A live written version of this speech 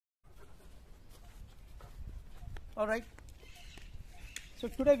Alright, so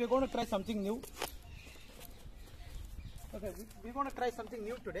today we're going to try something new. Okay, we're going to try something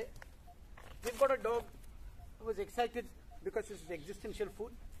new today. We've got a dog who is excited because this is existential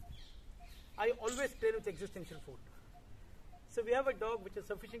food. I always train with existential food. So we have a dog which is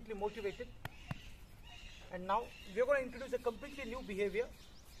sufficiently motivated, and now we're going to introduce a completely new behavior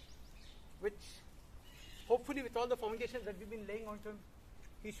which hopefully with all the foundations that we've been laying onto him,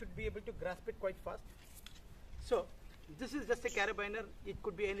 he should be able to grasp it quite fast. So this is just a carabiner. It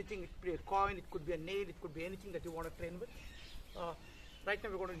could be anything. It could be a coin, it could be a nail, it could be anything that you want to train with. Right now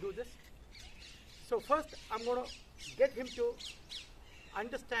we're going to do this. So first I'm going to get him to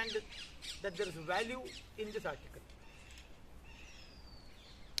understand that there is value in this article.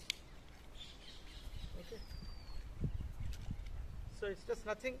 Okay. So it's just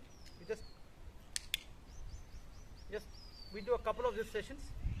nothing. We do a couple of these sessions.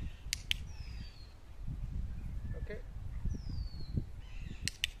 Okay.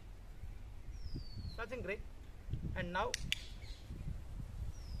 Nothing great. And now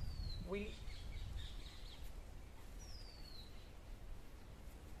okay,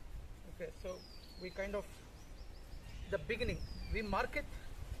 so we kind of, the beginning, we mark it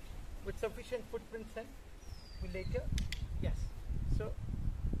with sufficient footprints and we later, yes. So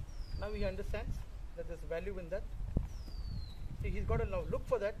now he understands that there's value in that. See, he's got to now look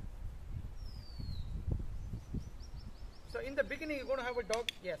for that. So in the beginning you're going to have a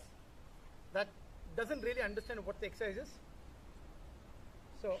dog, yes, that doesn't really understand what the exercise is.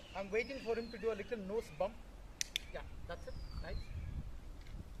 So I'm waiting for him to do a little nose bump. Yeah, that's it. Nice.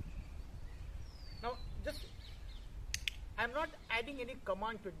 Now I'm not adding any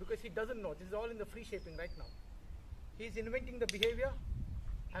command to it because he doesn't know. This is all in the free shaping right now. He's inventing the behavior.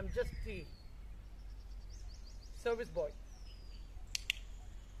 I'm just the service boy.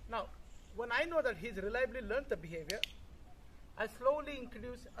 Now, when I know that he's reliably learned the behavior, I slowly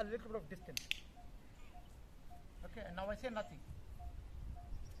introduce a little bit of distance. Okay, and now I say nothing.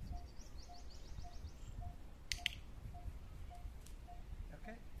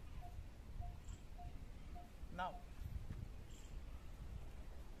 Okay. Now,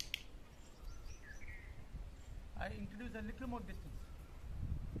 I introduce a little more distance.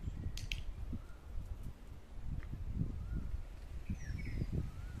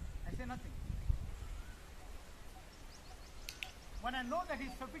 Nothing. When I know that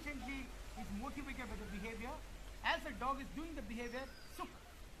he's motivated by the behavior, as the dog is doing the behavior, suk,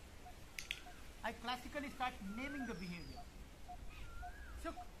 I classically start naming the behavior.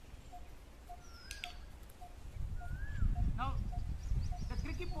 Suk. Now, the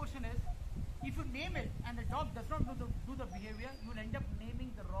tricky portion is, if you name it and the dog does not do the behavior, you will end up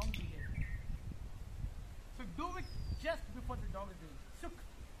naming the wrong behavior. So do it just before the dog is doing it. Suk.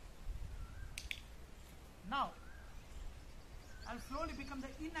 Now, I'll slowly become the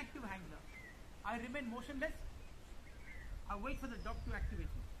inactive handler. I remain motionless. I wait for the dog to activate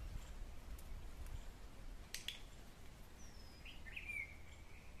me.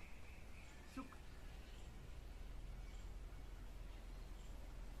 Suk.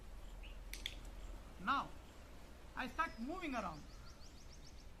 Now, I start moving around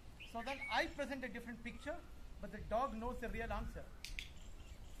so that I present a different picture, but the dog knows the real answer.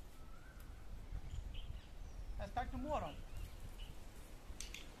 I start to move around.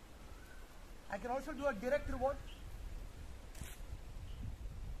 I can also do a direct reward.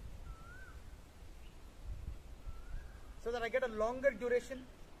 So that I get a longer duration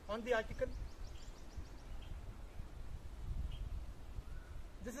on the article.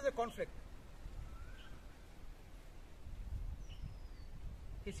 This is a conflict.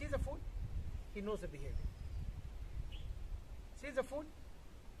 He sees the food, he knows the behavior. Sees the food,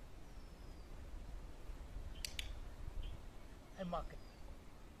 I mark it.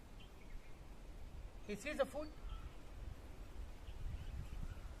 He sees the food,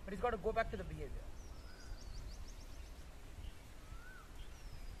 but he's got to go back to the behavior.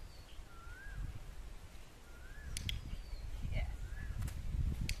 Yeah.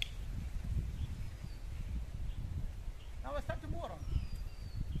 Now I start to move around.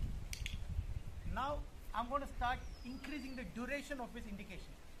 Now I'm going to start increasing the duration of his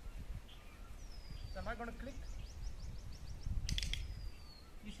indication. So am I going to click?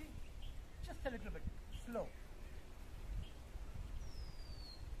 You see, just a little bit slow.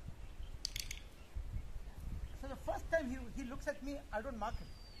 So the first time he looks at me, I don't mark him.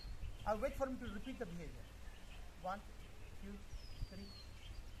 I'll wait for him to repeat the behavior. 1, 2, 3,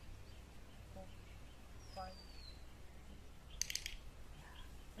 4, 5.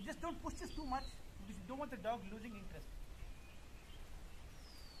 But just don't push this too much because you don't want the dog losing interest.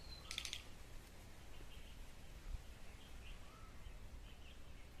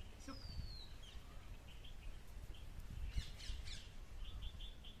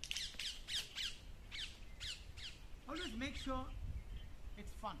 It's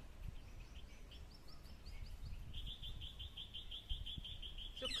fun.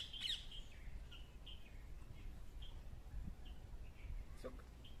 Suk. Suk.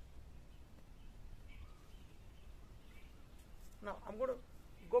 Now I'm going to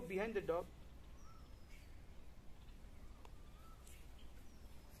go behind the dog.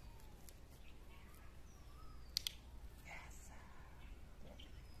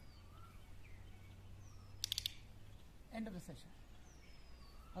 End of the session.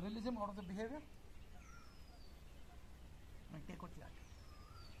 I release him out of the behavior and take out the art.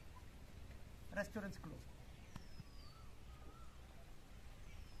 Restaurants closed.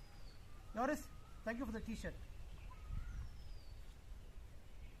 Yoris, thank you for the t-shirt.